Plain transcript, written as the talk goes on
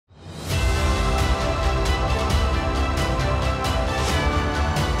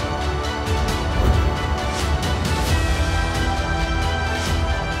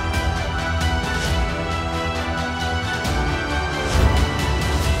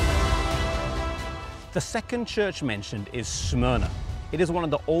The second church mentioned is Smyrna. It is one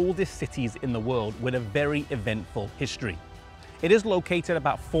of the oldest cities in the world with a very eventful history. It is located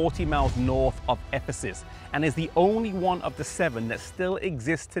about 40 miles north of Ephesus and is the only one of the 7 that still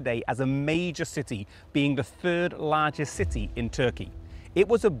exists today as a major city, being the 3rd largest city in Turkey. It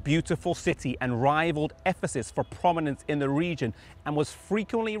was a beautiful city and rivaled Ephesus for prominence in the region and was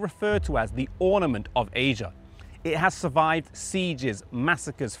frequently referred to as the ornament of Asia. It has survived sieges,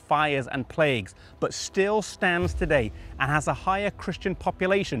 massacres, fires and plagues, but still stands today and has a higher Christian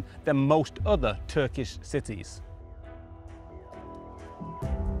population than most other Turkish cities.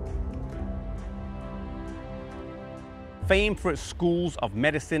 Famed for its schools of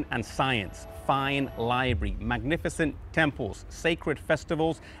medicine and science, fine library, magnificent temples, sacred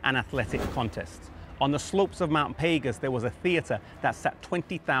festivals and athletic contests. On the slopes of Mount Pegasus there was a theatre that sat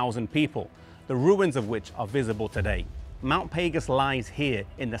 20,000 people, the ruins of which are visible today. Mount Pegasus lies here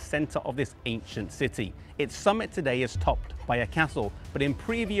in the center of this ancient city. Its summit today is topped by a castle, but in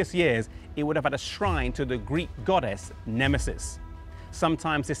previous years it would have had a shrine to the Greek goddess Nemesis.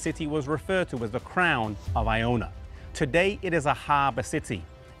 Sometimes this city was referred to as the crown of Iona. Today it is a harbour city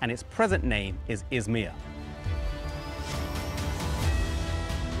and its present name is Izmir.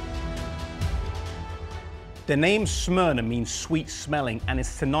 The name Smyrna means sweet smelling and is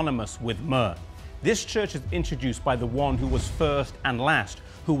synonymous with myrrh. This church is introduced by the one who was first and last,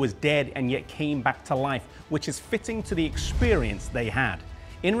 who was dead and yet came back to life, which is fitting to the experience they had.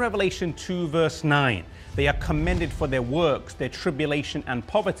 In Revelation 2 verse 9, they are commended for their works, their tribulation and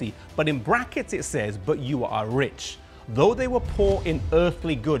poverty, but in brackets it says, but you are rich. Though they were poor in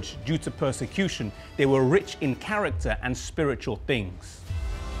earthly goods due to persecution, they were rich in character and spiritual things.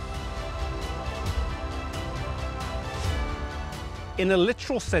 In a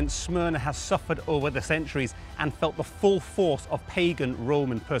literal sense, Smyrna has suffered over the centuries and felt the full force of pagan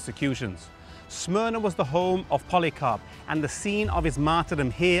Roman persecutions. Smyrna was the home of Polycarp and the scene of his martyrdom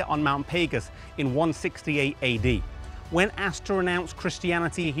here on Mount Pegasus in 168 AD. When asked to renounce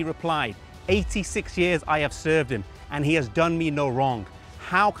Christianity, he replied, 86 years I have served him, and he has done me no wrong.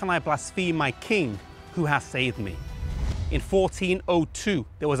 How can I blaspheme my king who has saved me? In 1402,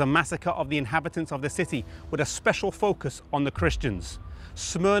 there was a massacre of the inhabitants of the city with a special focus on the Christians.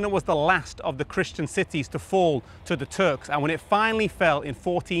 Smyrna was the last of the Christian cities to fall to the Turks, and when it finally fell in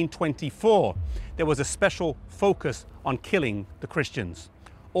 1424, there was a special focus on killing the Christians.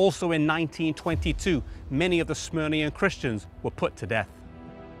 Also in 1922, many of the Smyrnian Christians were put to death.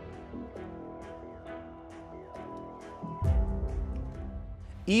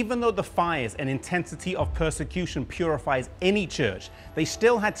 Even though the fires and intensity of persecution purifies any church, they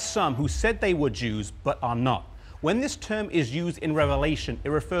still had some who said they were Jews but are not. When this term is used in Revelation, it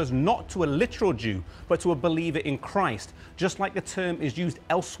refers not to a literal Jew, but to a believer in Christ, just like the term is used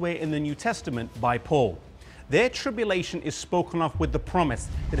elsewhere in the New Testament by Paul. Their tribulation is spoken of with the promise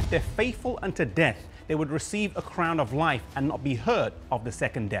that if they're faithful unto death, they would receive a crown of life and not be hurt of the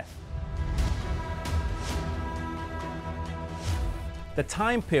second death. The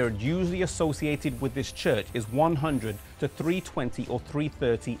time period usually associated with this church is 100 to 320 or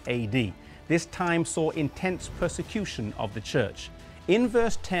 330 AD. This time saw intense persecution of the church. In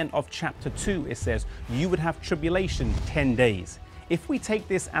verse 10 of chapter 2, it says, you would have tribulation 10 days. If we take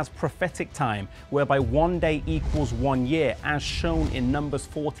this as prophetic time, whereby 1 day equals 1 year, as shown in Numbers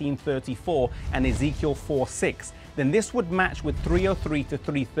 14:34 and Ezekiel 4:6, then this would match with 303 to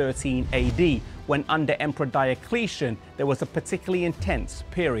 313 AD, when under Emperor Diocletian there was a particularly intense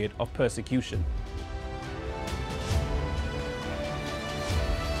period of persecution.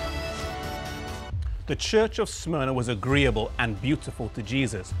 The church of Smyrna was agreeable and beautiful to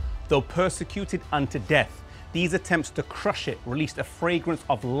Jesus. Though persecuted unto death, these attempts to crush it released a fragrance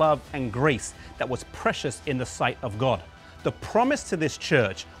of love and grace that was precious in the sight of God. The promise to this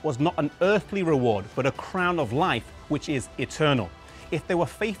church was not an earthly reward, but a crown of life, which is eternal. If they were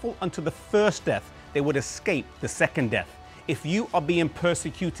faithful unto the first death, they would escape the second death. If you are being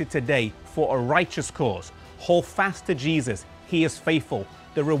persecuted today for a righteous cause, hold fast to Jesus. He is faithful.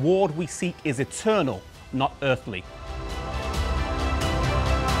 The reward we seek is eternal, not earthly.